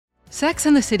Sex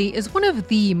and the City is one of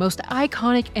the most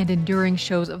iconic and enduring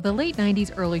shows of the late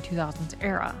 90s, early 2000s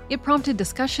era. It prompted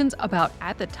discussions about,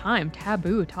 at the time,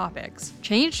 taboo topics,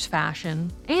 changed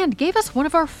fashion, and gave us one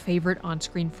of our favorite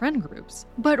on-screen friend groups.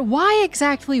 But why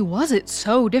exactly was it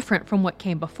so different from what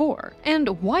came before? And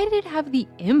why did it have the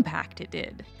impact it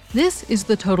did? This is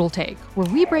The Total Take, where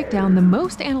we break down the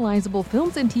most analyzable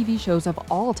films and TV shows of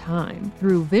all time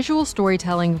through visual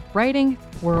storytelling, writing,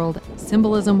 world,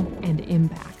 symbolism, and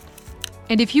impact.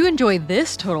 And if you enjoy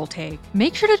this Total Take,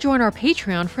 make sure to join our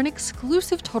Patreon for an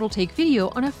exclusive Total Take video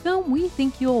on a film we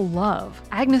think you'll love,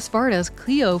 Agnes Varda's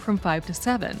Cleo from 5 to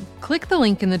 7. Click the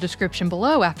link in the description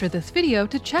below after this video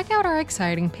to check out our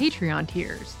exciting Patreon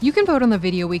tiers. You can vote on the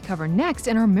video we cover next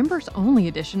in our members-only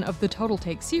edition of the Total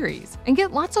Take series, and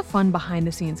get lots of fun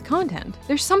behind-the-scenes content.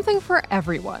 There's something for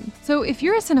everyone, so if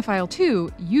you're a cinephile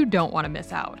too, you don't want to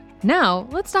miss out. Now,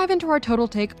 let's dive into our Total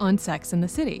Take on Sex and the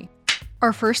City.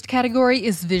 Our first category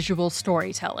is visual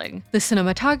storytelling. The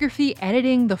cinematography,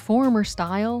 editing, the form or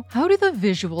style. How do the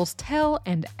visuals tell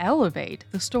and elevate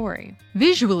the story?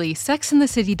 Visually, Sex and the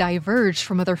City diverged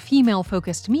from other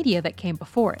female-focused media that came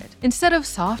before it. Instead of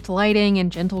soft lighting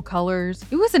and gentle colors,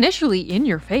 it was initially in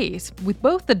your face, with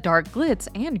both the dark glitz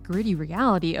and gritty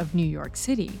reality of New York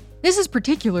City. This is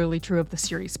particularly true of the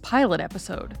series' pilot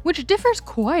episode, which differs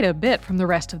quite a bit from the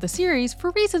rest of the series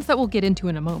for reasons that we'll get into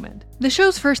in a moment. The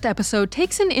show's first episode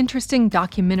takes an interesting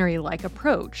documentary-like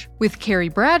approach, with Carrie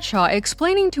Bradshaw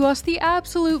explaining to us the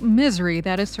absolute misery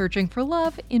that is searching for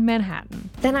love in Manhattan.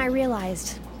 Then I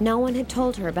realized no one had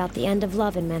told her about the end of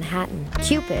love in Manhattan.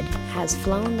 Cupid has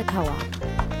flown the co-op.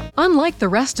 Unlike the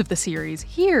rest of the series,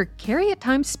 here, Carrie at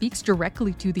times speaks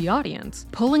directly to the audience,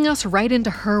 pulling us right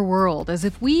into her world as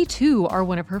if we too are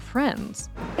one of her friends.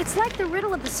 It's like the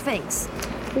riddle of the Sphinx.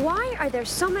 Why are there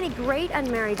so many great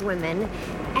unmarried women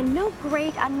and no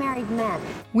great unmarried men?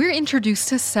 We're introduced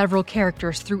to several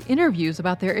characters through interviews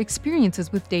about their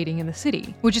experiences with dating in the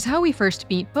city, which is how we first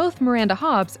meet both Miranda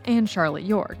Hobbs and Charlotte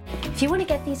York. If you want to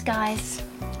get these guys,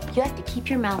 you have to keep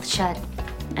your mouth shut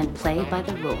and play by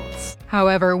the rules.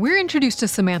 However, we're introduced to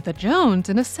Samantha Jones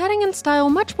in a setting and style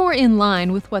much more in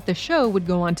line with what the show would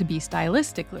go on to be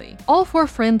stylistically. All four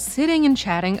friends sitting and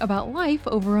chatting about life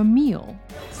over a meal.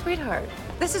 Sweetheart,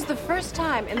 this is the first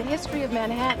time in the history of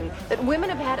Manhattan that women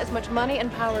have had as much money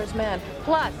and power as men,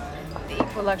 plus the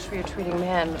equal luxury of treating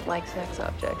men like sex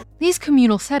objects. These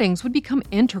communal settings would become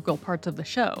integral parts of the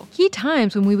show, key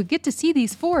times when we would get to see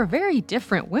these four very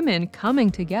different women coming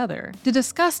together to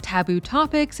discuss taboo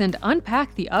topics and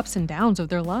unpack the ups and downs of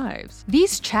their lives.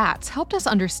 These chats helped us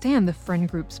understand the friend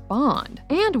group's bond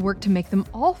and worked to make them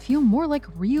all feel more like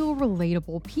real,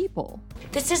 relatable people.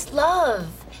 This is love.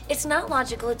 It's not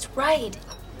logical, it's right.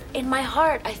 In my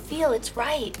heart, I feel it's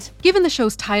right. Given the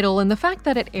show's title and the fact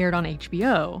that it aired on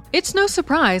HBO, it's no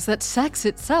surprise that sex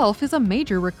itself is a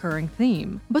major recurring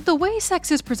theme. But the way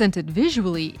sex is presented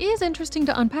visually is interesting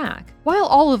to unpack. While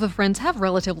all of the friends have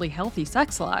relatively healthy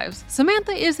sex lives,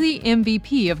 Samantha is the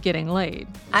MVP of getting laid.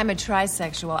 I'm a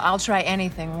trisexual. I'll try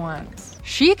anything once.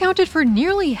 She accounted for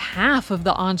nearly half of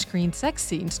the on-screen sex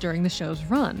scenes during the show's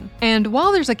run. And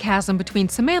while there's a chasm between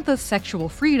Samantha's sexual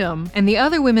freedom and the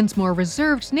other women's more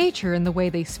reserved nature in the way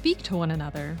they speak to one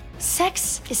another,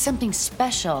 Sex is something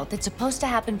special that's supposed to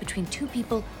happen between two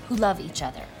people who love each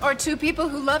other. Or two people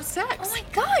who love sex. Oh my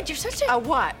God, you're such a... A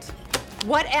what?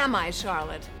 What am I,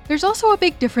 Charlotte? there's also a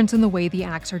big difference in the way the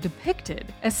acts are depicted,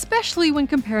 especially when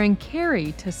comparing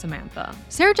Carrie to Samantha.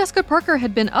 Sarah Jessica Parker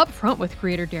had been upfront with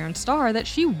creator Darren Star that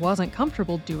she wasn't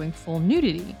comfortable doing full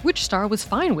nudity, which Star was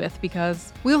fine with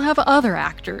because we'll have other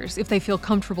actors. If they feel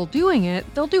comfortable doing it,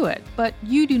 they'll do it, but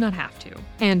you do not have to.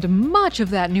 And much of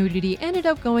that nudity ended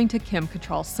up going to Kim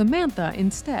Cattrall's Samantha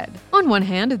instead. On one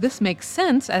hand, this makes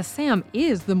sense as Sam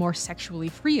is the more sexually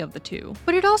free of the two,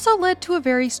 but it also led to a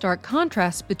very stark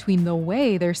contrast between the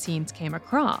way their scenes came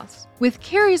across, with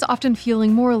Carrie's often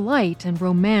feeling more light and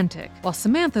romantic, while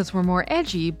Samantha's were more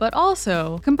edgy, but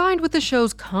also, combined with the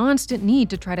show's constant need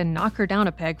to try to knock her down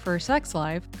a peg for her sex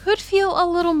life, could feel a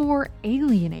little more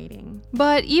alienating.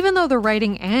 But even though the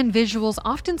writing and visuals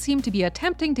often seem to be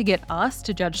attempting to get us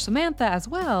to judge Samantha as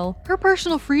well, her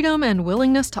personal freedom and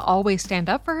willingness to always stand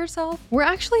up for herself were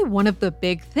actually one of the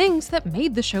big things that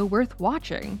made the show worth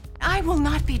watching. I will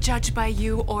not be judged by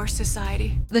you or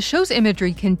society. The show's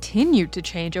imagery continued to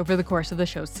change over the course of the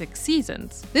show's 6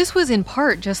 seasons. This was in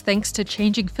part just thanks to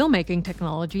changing filmmaking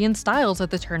technology and styles at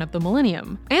the turn of the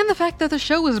millennium, and the fact that the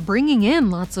show was bringing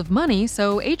in lots of money,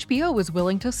 so HBO was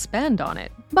willing to spend on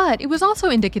it. But it was also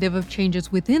indicative of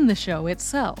changes within the show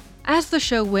itself. As the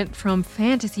show went from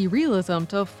fantasy realism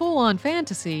to full-on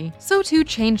fantasy, so too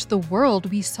changed the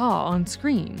world we saw on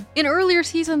screen. In earlier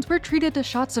seasons, we're treated to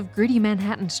shots of gritty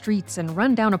Manhattan streets and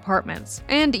rundown apartments,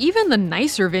 and even the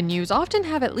nicer venues often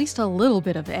have at least a little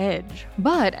bit of edge.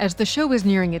 But as the show is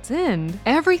nearing its end,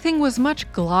 everything was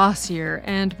much glossier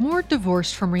and more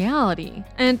divorced from reality.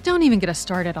 And don't even get us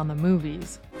started on the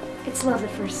movies. It's love at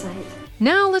first sight.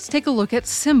 Now let's take a look at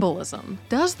symbolism.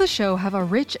 Does the show have a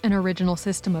rich and original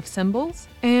system of symbols?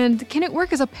 And can it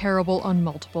work as a parable on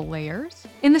multiple layers?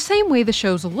 In the same way the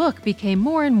show's look became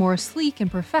more and more sleek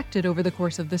and perfected over the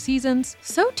course of the seasons,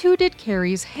 so too did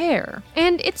Carrie's hair.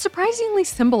 And it surprisingly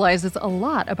symbolizes a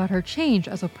lot about her change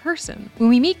as a person. When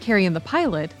we meet Carrie in the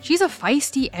pilot, she's a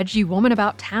feisty, edgy woman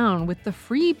about town with the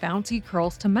free, bouncy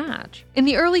curls to match. In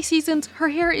the early seasons, her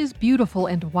hair is beautiful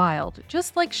and wild,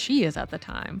 just like she is at the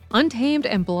time. Untamed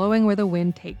and blowing where the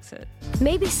wind takes it.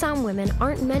 Maybe some women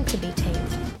aren't meant to be tamed.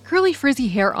 Curly frizzy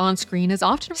hair on screen is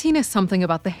often seen as something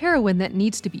about the heroine that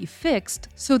needs to be fixed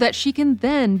so that she can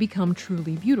then become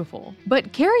truly beautiful.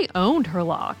 But Carrie owned her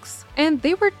locks, and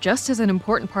they were just as an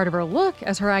important part of her look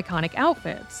as her iconic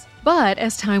outfits. But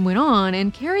as time went on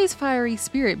and Carrie's fiery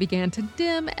spirit began to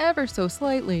dim ever so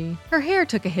slightly, her hair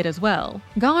took a hit as well.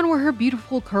 Gone were her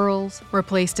beautiful curls,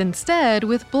 replaced instead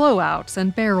with blowouts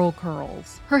and barrel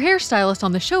curls. Her hairstylist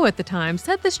on the show at the time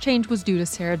said this change was due to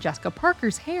Sarah Jessica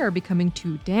Parker's hair becoming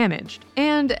too damaged.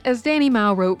 And as Danny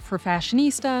Mao wrote for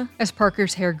Fashionista, as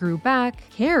Parker's hair grew back,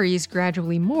 Carrie's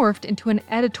gradually morphed into an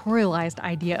editorialized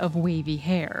idea of wavy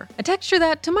hair, a texture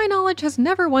that, to my knowledge, has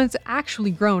never once actually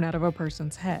grown out of a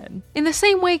person's head. In the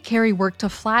same way Carrie worked to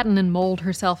flatten and mold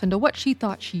herself into what she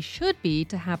thought she should be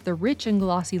to have the rich and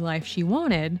glossy life she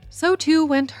wanted, so too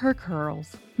went her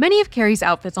curls. Many of Carrie's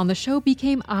outfits on the show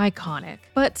became iconic,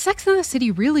 but Sex and the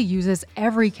City really uses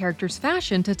every character's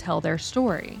fashion to tell their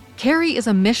story. Carrie is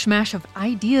a mishmash of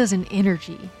ideas and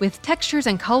energy, with textures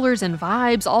and colors and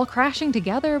vibes all crashing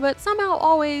together, but somehow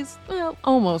always, well,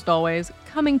 almost always,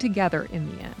 coming together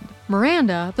in the end.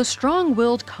 Miranda, the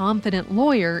strong-willed, confident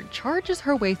lawyer, charges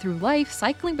her way through life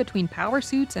cycling between power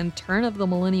suits and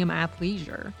turn-of-the-millennium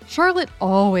athleisure. Charlotte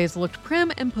always looked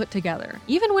prim and put together,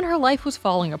 even when her life was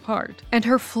falling apart. And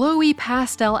her flowy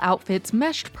pastel outfits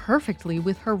meshed perfectly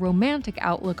with her romantic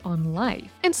outlook on life.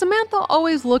 And Samantha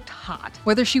always looked hot,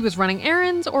 whether she was running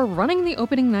errands or running the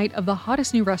opening night of the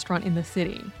hottest new restaurant in the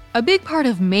city. A big part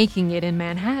of making it in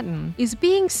Manhattan is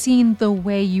being seen the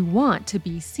way you want to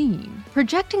be seen.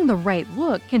 Projecting the right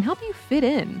look can help you fit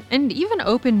in and even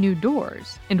open new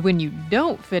doors. And when you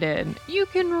don't fit in, you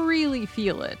can really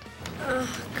feel it. Oh,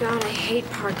 God, I hate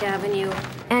Park Avenue.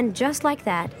 And just like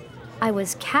that, I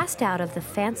was cast out of the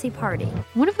fancy party.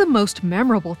 One of the most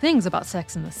memorable things about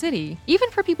Sex and the City, even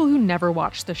for people who never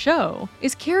watched the show,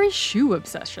 is Carrie's shoe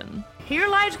obsession. Here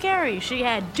lies Carrie. She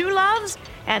had 2 loves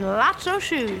and lots of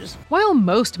shoes. While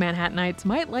most Manhattanites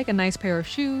might like a nice pair of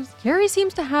shoes, Carrie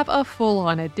seems to have a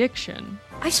full-on addiction.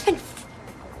 I spent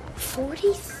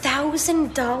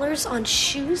 $40,000 on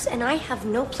shoes and I have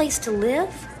no place to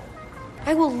live?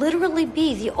 I will literally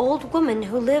be the old woman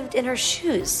who lived in her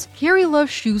shoes. Carrie loves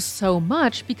shoes so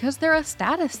much because they're a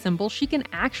status symbol she can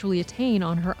actually attain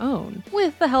on her own,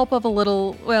 with the help of a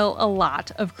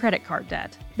lot of credit card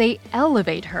debt. They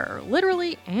elevate her,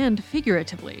 literally and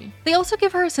figuratively. They also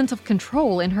give her a sense of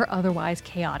control in her otherwise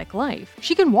chaotic life.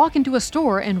 She can walk into a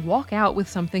store and walk out with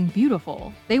something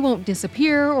beautiful. They won't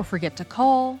disappear or forget to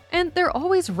call, and they're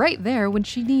always right there when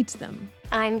she needs them.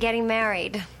 I'm getting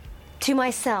married. To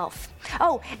myself.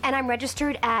 Oh, and I'm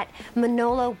registered at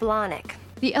Manolo Blahnik.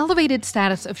 The elevated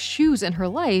status of shoes in her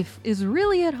life is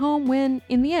really at home when,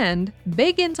 in the end,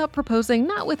 Big ends up proposing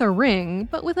not with a ring,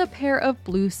 but with a pair of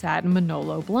blue satin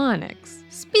Manolo Blahniks.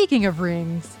 Speaking of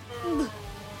rings...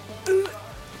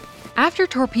 After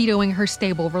torpedoing her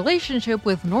stable relationship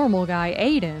with normal guy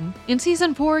Aiden, in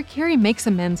season 4, Carrie makes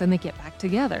amends and they get back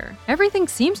together. Everything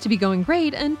seems to be going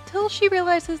great until she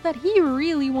realizes that he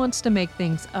really wants to make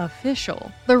things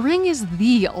official. The ring is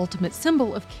the ultimate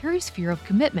symbol of Carrie's fear of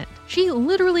commitment. She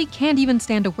literally can't even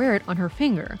stand to wear it on her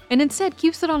finger, and instead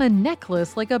keeps it on a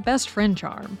necklace like a best friend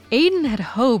charm. Aiden had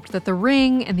hoped that the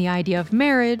ring and the idea of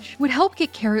marriage would help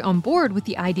get Carrie on board with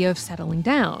the idea of settling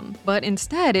down, but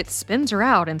instead it spins her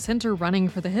out and sends her running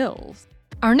for the hills.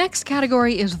 Our next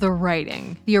category is the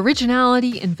writing, the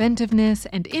originality, inventiveness,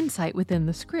 and insight within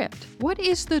the script. What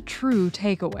is the true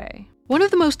takeaway? One of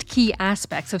the most key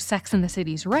aspects of Sex and the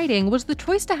City's writing was the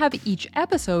choice to have each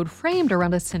episode framed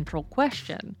around a central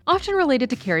question, often related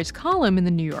to Carrie's column in the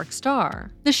New York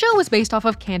Star. The show was based off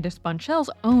of Candace Bunchell's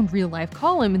own real-life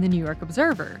column in the New York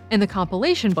Observer, and the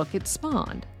compilation book it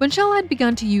spawned. Bunchell had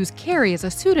begun to use Carrie as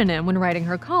a pseudonym when writing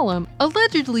her column,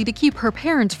 allegedly to keep her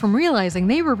parents from realizing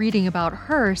they were reading about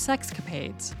her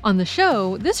sexcapades. On the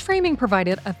show, this framing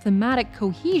provided a thematic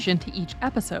cohesion to each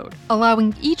episode,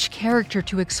 allowing each character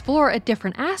to explore a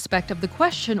different aspect of the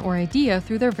question or idea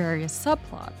through their various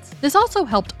subplots. This also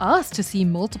helped us to see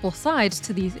multiple sides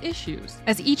to these issues,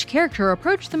 as each character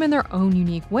approached them in their own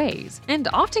unique ways, and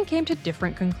often came to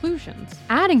different conclusions,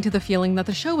 adding to the feeling that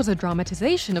the show was a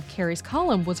dramatization of Carrie's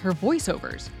column was her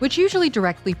voiceovers, which usually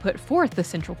directly put forth the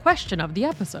central question of the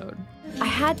episode. I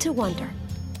had to wonder,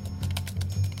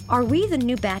 are we the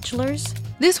new bachelors?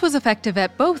 This was effective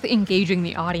at both engaging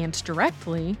the audience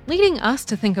directly, leading us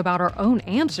to think about our own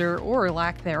answer or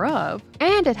lack thereof,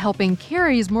 and at helping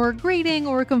Carrie's more grating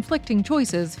or conflicting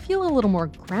choices feel a little more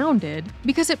grounded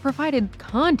because it provided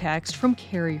context from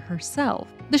Carrie herself.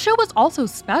 The show was also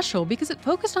special because it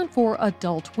focused on 4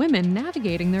 adult women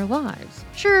navigating their lives.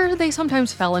 Sure, they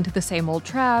sometimes fell into the same old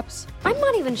traps. I'm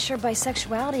not even sure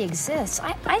bisexuality exists.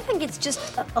 I think it's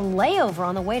just a layover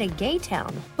on the way to Gay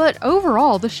Town. But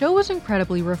overall, the show was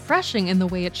incredibly refreshing in the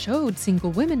way it showed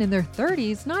single women in their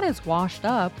 30s not as washed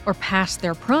up or past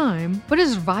their prime, but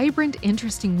as vibrant,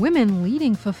 interesting women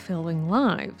leading fulfilling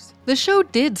lives. The show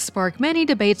did spark many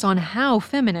debates on how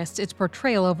feminist its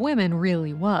portrayal of women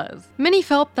really was. Many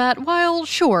felt that while,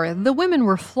 sure, the women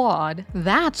were flawed,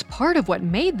 that's part of what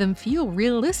made them feel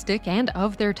realistic and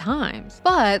of their times.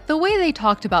 But the way they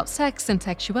talked about sex and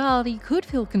sexuality could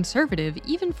feel conservative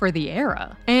even for the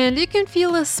era. And it can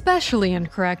feel especially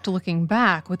incorrect looking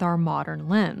back with our modern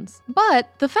lens. But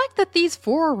the fact that these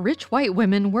 4 rich white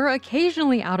women were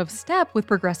occasionally out of step with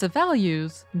progressive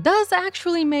values does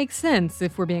actually make sense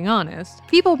if we're being honest.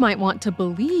 People might want to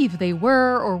believe they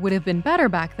were or would have been better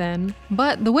back then,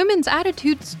 but the women's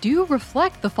attitudes do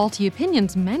reflect the faulty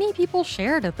opinions many people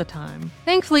shared at the time.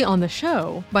 Thankfully on the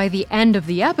show, by the end of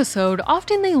the episode,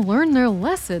 often they learn their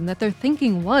lesson that their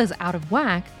thinking was out of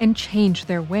whack and changed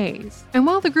their ways. And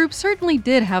while the group certainly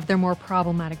did have their more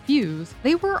problematic views,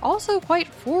 they were also quite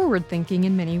forward-thinking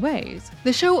in many ways.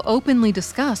 The show openly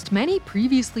discussed many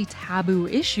previously taboo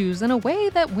issues in a way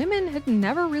that women had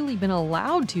never really been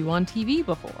allowed to on TV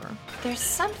before. There's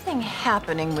something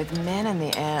happening with men in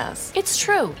the ass. It's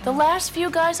true. The last few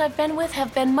guys I've been with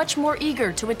have been much more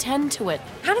eager to attend to it.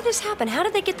 How did this happen? How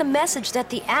did they get the message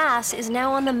that the ass is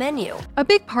now on the menu? A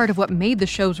big part of what made the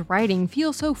show's writing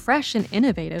feel so fresh and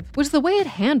innovative was the way it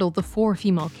handled the 4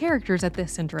 female characters at the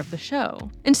center of the show.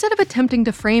 Instead of attempting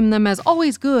to frame them as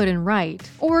always good and right,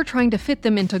 or trying to fit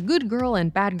them into good girl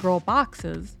and bad girl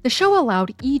boxes, the show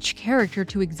allowed each character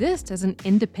to exist as an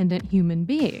independent human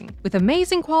being, with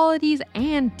amazing qualities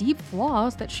and deep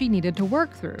flaws that she needed to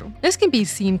work through. This can be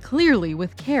seen clearly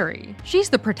with Carrie. She's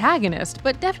the protagonist,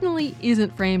 but definitely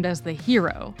isn't framed as the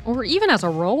hero, or even as a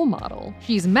role model.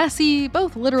 She's messy,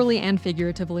 both literally and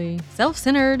figuratively,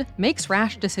 self-centered, makes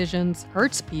rash decisions,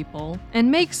 hurts people, and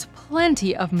makes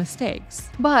plenty of mistakes.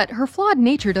 But her flawed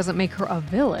nature doesn't make her a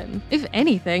villain. If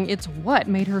anything, it's what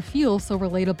made her feel so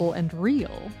relatable and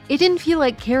real. It didn't feel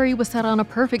like Carrie was set on a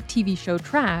perfect TV show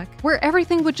track, where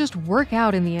everything would just work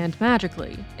out in the end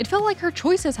magically. It felt like her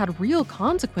choices had real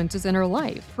consequences in her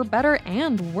life, for better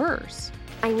and worse.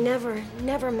 I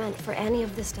never meant for any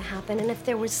of this to happen, and if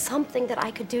there was something that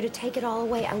I could do to take it all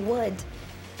away, I would.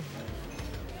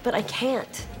 But I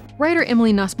can't. Writer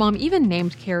Emily Nussbaum even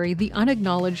named Carrie the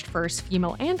unacknowledged first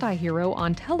female anti-hero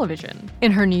on television.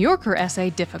 In her New Yorker essay,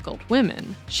 Difficult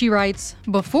Women, she writes,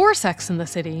 "Before Sex and the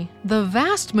City, the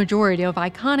vast majority of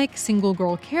iconic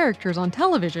single-girl characters on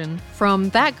television, from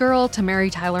That Girl to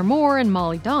Mary Tyler Moore and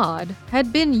Molly Dodd,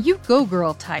 had been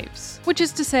you-go-girl types, which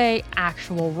is to say,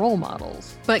 actual role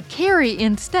models. But Carrie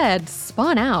instead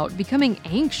spun out, becoming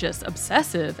anxious,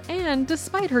 obsessive, and,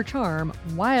 despite her charm,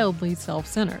 wildly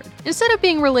self-centered. Instead of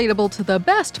being relatable to the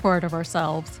best part of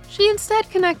ourselves, she instead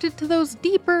connected to those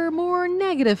deeper, more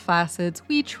negative facets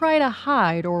we try to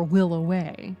hide or will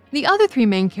away." The other 3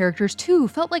 main characters too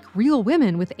felt like real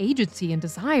women with agency and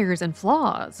desires and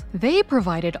flaws. They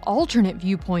provided alternate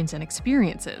viewpoints and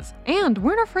experiences, and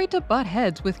weren't afraid to butt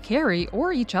heads with Carrie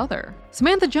or each other.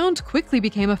 Samantha Jones quickly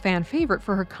became a fan favorite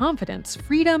for her confidence,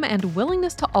 freedom, and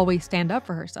willingness to always stand up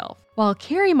for herself. While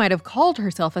Carrie might have called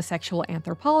herself a sexual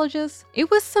anthropologist, it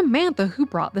was Samantha who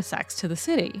brought the the sex to the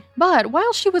city. But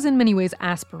while she was in many ways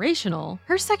aspirational,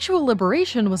 her sexual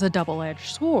liberation was a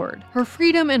double-edged sword. Her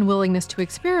freedom and willingness to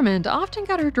experiment often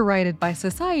got her derided by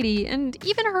society and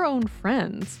even her own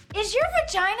friends. Is your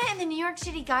vagina in the New York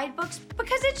City guidebooks?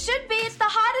 Because it should be. It's the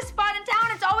hottest spot in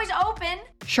town. It's always open.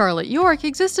 Charlotte York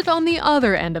existed on the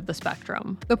other end of the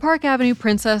spectrum, the Park Avenue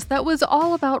princess that was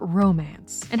all about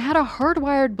romance, and had a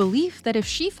hardwired belief that if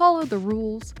she followed the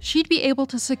rules, she'd be able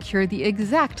to secure the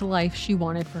exact life she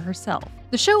wanted for herself.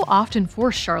 The show often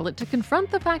forced Charlotte to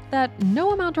confront the fact that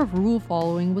no amount of rule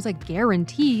following was a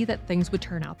guarantee that things would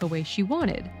turn out the way she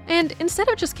wanted. And instead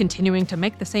of just continuing to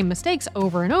make the same mistakes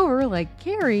over and over like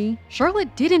Carrie,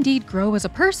 Charlotte did indeed grow as a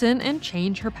person and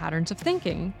change her patterns of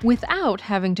thinking, without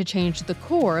having to change the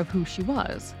core of who she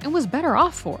was, and was better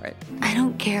off for it. I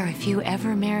don't care if you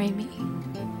ever marry me.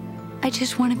 I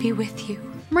just want to be with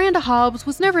you. Miranda Hobbs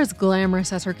was never as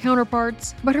glamorous as her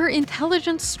counterparts, but her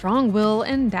intelligence, strong will,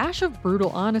 and dash of brutal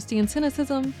honesty and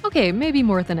cynicism, okay, maybe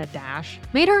more than a dash,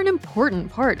 made her an important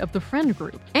part of the friend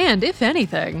group. And if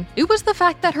anything, it was the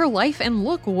fact that her life and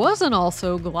look wasn't all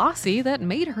so glossy that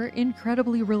made her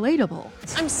incredibly relatable.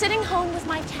 I'm sitting home with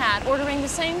my cat, ordering the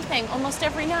same thing almost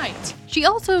every night. She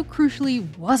also, crucially,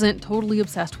 wasn't totally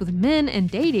obsessed with men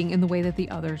and dating in the way that the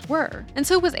others were, and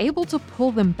so was able to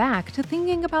pull them back to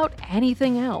thinking about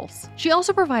anything else. She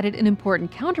also provided an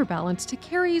important counterbalance to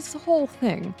Carrie's whole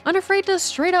thing, unafraid to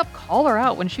straight up call her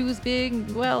out when she was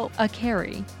being, well, a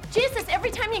Carrie. Jesus, every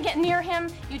time you get near him,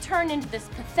 you turn into this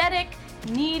pathetic,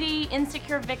 needy,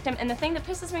 insecure victim, and the thing that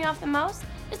pisses me off the most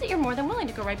is that you're more than willing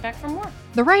to go right back for more.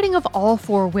 The writing of all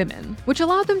four women, which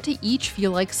allowed them to each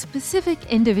feel like specific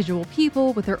individual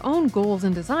people with their own goals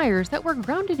and desires that were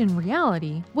grounded in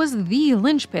reality, was the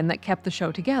linchpin that kept the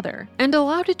show together, and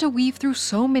allowed it to weave through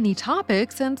so many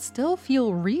topics and still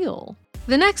feel real.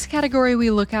 The next category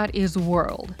we look at is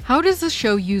world. How does the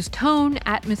show use tone,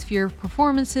 atmosphere,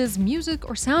 performances, music,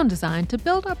 or sound design to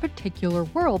build a particular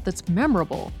world that's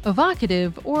memorable,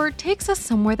 evocative, or takes us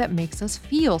somewhere that makes us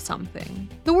feel something?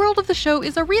 The world of the show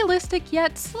is a realistic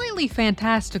yet slightly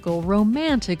fantastical,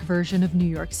 romantic version of New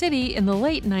York City in the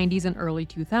late 90s and early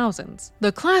 2000s.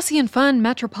 The classy and fun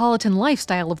metropolitan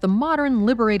lifestyle of the modern,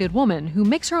 liberated woman who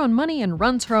makes her own money and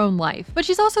runs her own life. But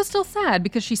she's also still sad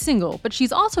because she's single, but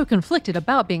she's also conflicted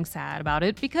about being sad about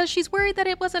it because she's worried that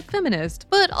it wasn't feminist,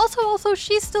 but also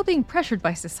she's still being pressured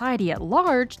by society at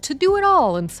large to do it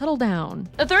all and settle down.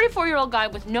 A 34-year-old guy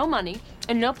with no money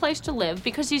and no place to live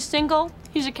because he's single,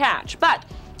 he's a catch. But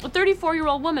a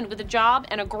 34-year-old woman with a job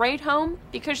and a great home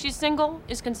because she's single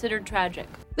is considered tragic.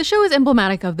 The show is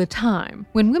emblematic of the time,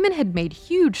 when women had made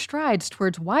huge strides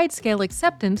towards wide-scale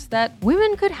acceptance that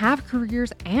women could have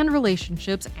careers and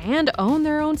relationships and own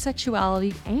their own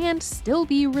sexuality and still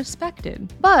be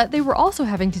respected. But they were also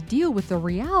having to deal with the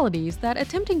realities that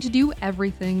attempting to do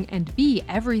everything and be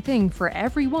everything for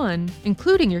everyone,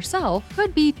 including yourself,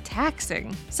 could be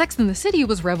taxing. Sex and the City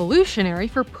was revolutionary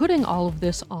for putting all of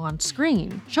this on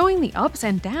screen, showing the ups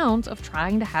and downs of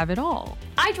trying to have it all.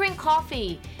 I drink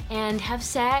coffee and have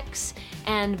sex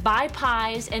and buy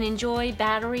pies and enjoy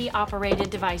battery-operated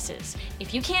devices.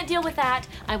 If you can't deal with that,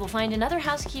 I will find another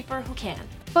housekeeper who can.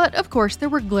 But of course, there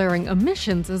were glaring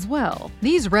omissions as well.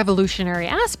 These revolutionary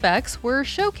aspects were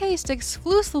showcased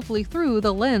exclusively through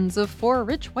the lens of four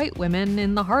rich white women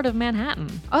in the heart of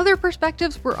Manhattan. Other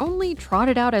perspectives were only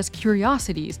trotted out as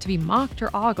curiosities to be mocked or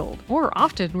ogled, or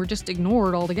often were just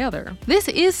ignored altogether. This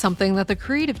is something that the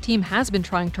creative team has been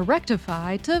trying to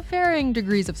rectify to varying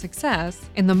degrees of success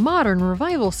in the modern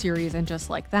revival series and Just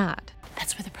Like That.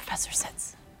 That's where the professor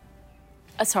sits.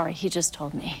 Sorry, he just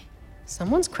told me.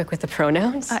 Someone's quick with the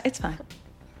pronouns. It's fine.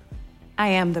 I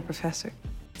am the professor.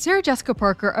 Sarah Jessica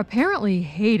Parker apparently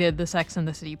hated the Sex and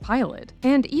the City pilot,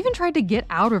 and even tried to get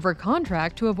out of her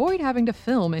contract to avoid having to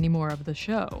film any more of the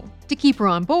show. To keep her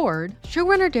on board,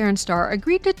 showrunner Darren Star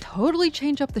agreed to totally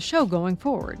change up the show going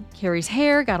forward. Carrie's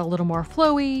hair got a little more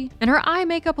flowy, and her eye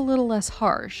makeup a little less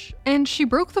harsh, and she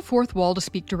broke the fourth wall to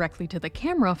speak directly to the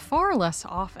camera far less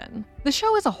often. The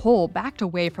show as a whole backed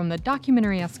away from the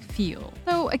documentary-esque feel.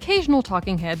 Though occasional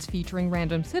talking heads featuring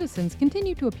random citizens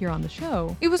continued to appear on the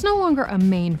show, it was no longer a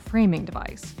main framing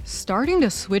device. Starting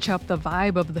to switch up the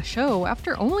vibe of the show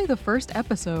after only the first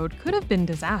episode could have been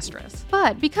disastrous.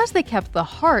 But because they kept the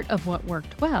heart of what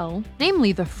worked well,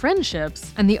 namely the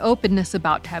friendships and the openness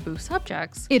about taboo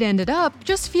subjects, it ended up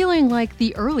just feeling like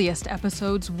the earliest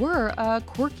episodes were a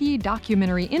quirky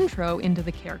documentary intro into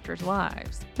the characters'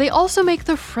 lives. They also make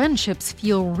the friendship friendships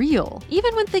feel real,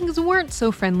 even when things weren't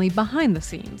so friendly behind the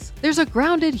scenes. There's a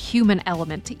grounded human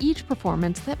element to each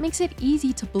performance that makes it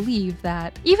easy to believe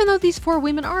that, even though these four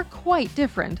women are quite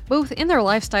different, both in their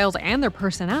lifestyles and their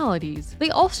personalities,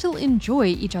 they all still enjoy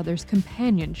each other's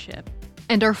companionship.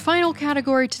 And our final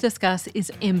category to discuss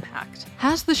is impact.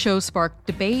 Has the show sparked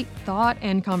debate, thought,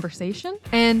 and conversation?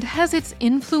 And has its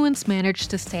influence managed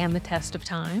to stand the test of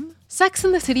time? Sex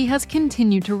and the City has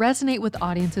continued to resonate with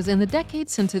audiences in the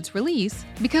decades since its release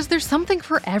because there's something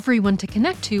for everyone to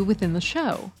connect to within the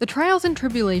show. The trials and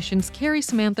tribulations Carrie,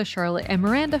 Samantha, Charlotte, and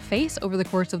Miranda face over the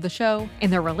course of the show,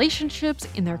 in their relationships,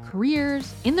 in their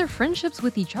careers, in their friendships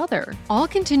with each other, all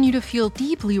continue to feel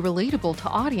deeply relatable to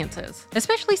audiences,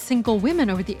 especially single women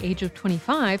over the age of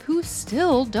 25 who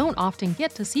still don't often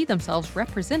get to see themselves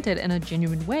represented in a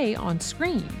genuine way on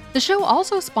screen. The show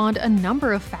also spawned a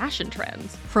number of fashion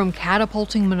trends, from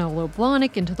catapulting Manolo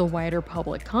Blahnik into the wider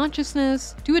public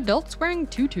consciousness, to adults wearing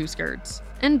tutu skirts.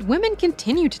 And women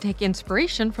continue to take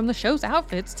inspiration from the show's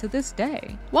outfits to this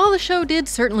day. While the show did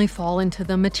certainly fall into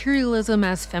the materialism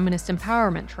as feminist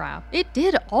empowerment trap, it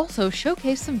did also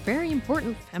showcase some very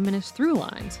important feminist through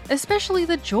lines, especially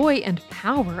the joy and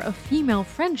power of female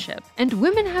friendship, and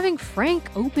women having frank,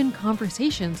 open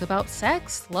conversations about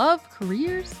sex, love,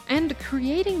 careers, and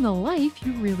creating the life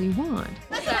you really want.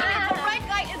 Listen, the right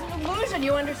guy is an illusion.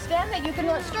 You understand that? You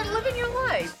can start living your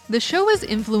life. The show has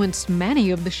influenced many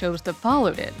of the shows that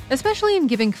followed it, especially in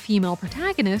giving female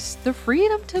protagonists the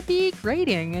freedom to be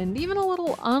grating and even a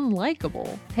little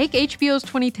unlikable. Take HBO's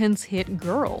 2010s hit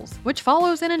Girls, which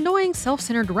follows an annoying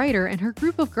self-centered writer and her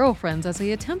group of girlfriends as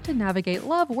they attempt to navigate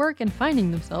love, work, and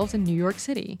finding themselves in New York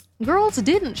City. Girls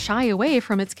didn't shy away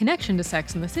from its connection to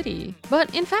Sex and the City,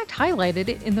 but in fact highlighted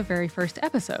it in the very first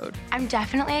episode. I'm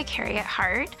definitely a Carrie at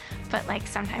heart, but like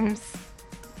sometimes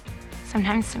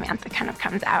Samantha kind of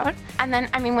comes out. And then,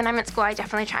 when I'm at school, I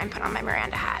definitely try and put on my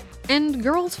Miranda hat. And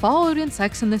Girls followed in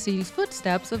Sex and the City's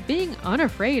footsteps of being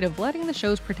unafraid of letting the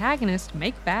show's protagonist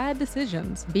make bad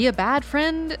decisions, be a bad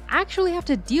friend, actually have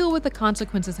to deal with the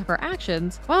consequences of her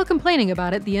actions while complaining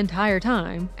about it the entire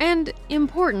time, and,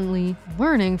 importantly,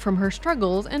 learning from her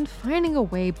struggles and finding a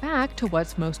way back to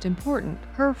what's most important,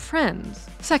 her friends.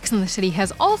 Sex and the City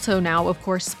has also now, of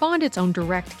course, spawned its own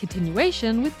direct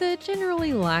continuation with the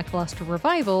generally lackluster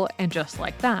revival And Just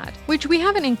Like That, which we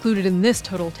haven't included in this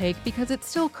total take because it's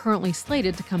still currently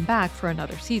slated to come back for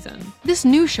another season. This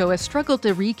new show has struggled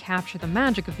to recapture the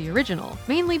magic of the original,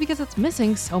 mainly because it's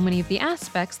missing so many of the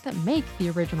aspects that make the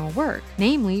original work,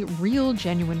 namely real,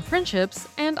 genuine friendships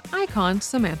and icon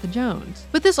Samantha Jones.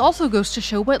 But this also goes to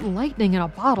show what lightning in a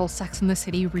bottle Sex and the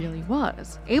City really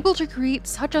was, able to create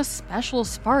such a special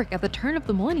spark at the turn of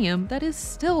the millennium that is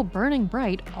still burning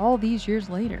bright all these years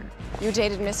later. You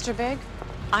dated Mr. Big?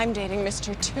 I'm dating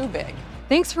Mr. Too Big.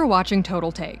 Thanks for watching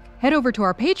Total Take. Head over to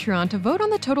our Patreon to vote on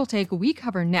the Total Take we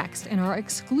cover next in our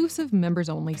exclusive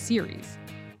members-only series.